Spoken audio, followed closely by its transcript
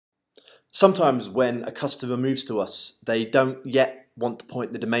Sometimes when a customer moves to us, they don't yet want to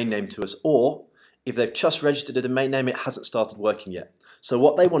point the domain name to us, or if they've just registered a domain name, it hasn't started working yet. So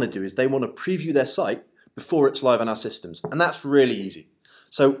what they want to do is they want to preview their site before it's live on our systems, and that's really easy.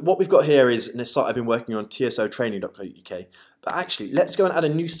 So what we've got here is a site I've been working on, tsotraining.co.uk, but actually let's go and add a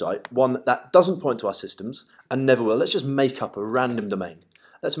new site, one that doesn't point to our systems and never will. Let's just make up a random domain.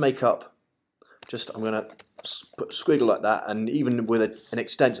 Let's make up, I'm going to put a squiggle like that, and even with an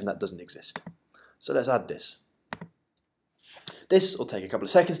extension that doesn't exist. So let's add this. This will take a couple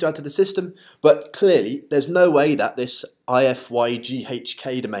of seconds to add to the system, but clearly there's no way that this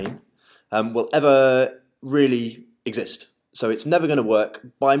ifyghk domain will ever really exist. So it's never going to work.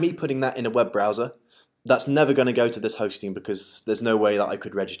 By me putting that in a web browser, that's never going to go to this hosting because there's no way that I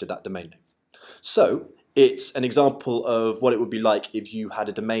could register that domain name. So it's an example of what it would be like if you had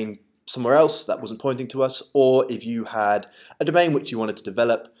a domain somewhere else that wasn't pointing to us, or if you had a domain which you wanted to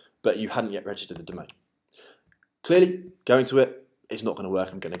develop but you hadn't yet registered the domain. Clearly, going to it, it's not going to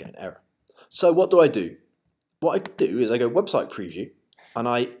work. I'm going to get an error. So what do? What I do is I go website preview and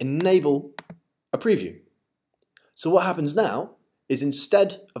I enable a preview. So what happens now is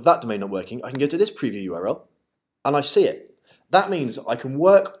instead of that domain not working, I can go to this preview URL and I see it. That means I can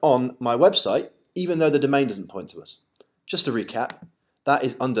work on my website even though the domain doesn't point to us. Just to recap, that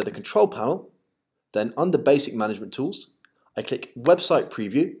is under the control panel, then under basic management tools, I click website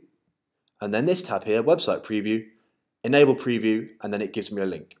preview, and then this tab here, website preview, enable preview, and then it gives me a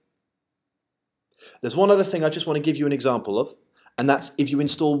link. There's one other thing I just want to give you an example of, and that's if you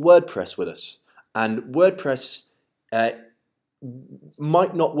install WordPress with us. And WordPress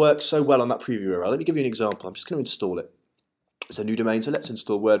might not work so well on that preview URL. Let me give you an example. I'm just going to install it. It's a new domain, so let's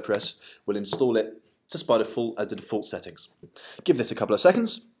install WordPress. We'll install it just by default as the default settings. Give this a couple of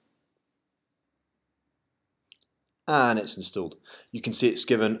seconds. And it's installed. You can see it's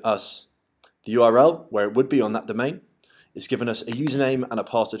given us the URL where it would be on that domain. It's given us a username and a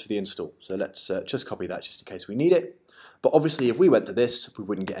password for the install. So let's just copy that just in case we need it. But obviously if we went to this, we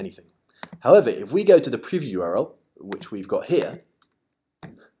wouldn't get anything. However, if we go to the preview URL, which we've got here,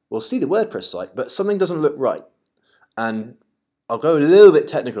 we'll see the WordPress site, but something doesn't look right. And I'll go a little bit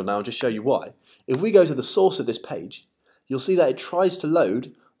technical now and just show you why. If we go to the source of this page, you'll see that it tries to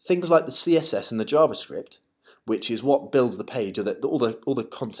load things like the CSS and the JavaScript, which is what builds the page, or all the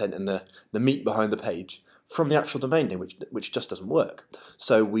content and the meat behind the page, from the actual domain name, which just doesn't work.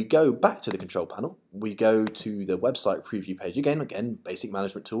 So we go back to the control panel, we go to the website preview page again, basic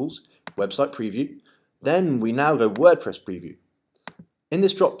management tools, website preview, then we now go WordPress preview. In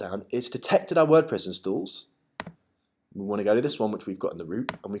this drop down, it's detected our WordPress installs. We want to go to this one which we've got in the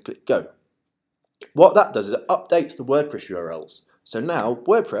root, and we click go. What that does is it updates the WordPress URLs. So now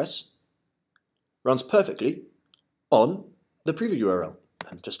WordPress runs perfectly on the preview URL.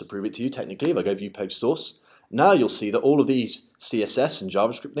 And just to prove it to you technically, if I go view page source, now you'll see that all of these CSS and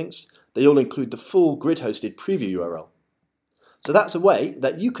JavaScript links, they all include the full grid hosted preview URL. So that's a way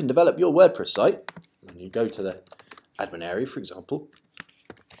that you can develop your WordPress site. When you go to the admin area, for example,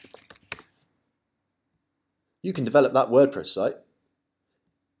 you can develop that WordPress site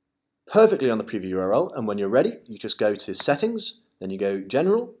perfectly on the preview URL, and when you're ready, you just go to settings, then you go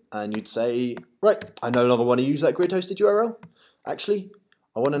general, and you'd say, right, I no longer want to use that grid hosted URL. Actually,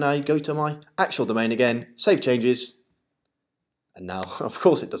 I want to now go to my actual domain again, save changes, and now, of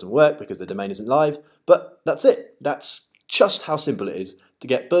course, it doesn't work because the domain isn't live, but that's it. That's just how simple it is to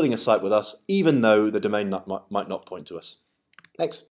get building a site with us, even though the domain might not point to us. Thanks.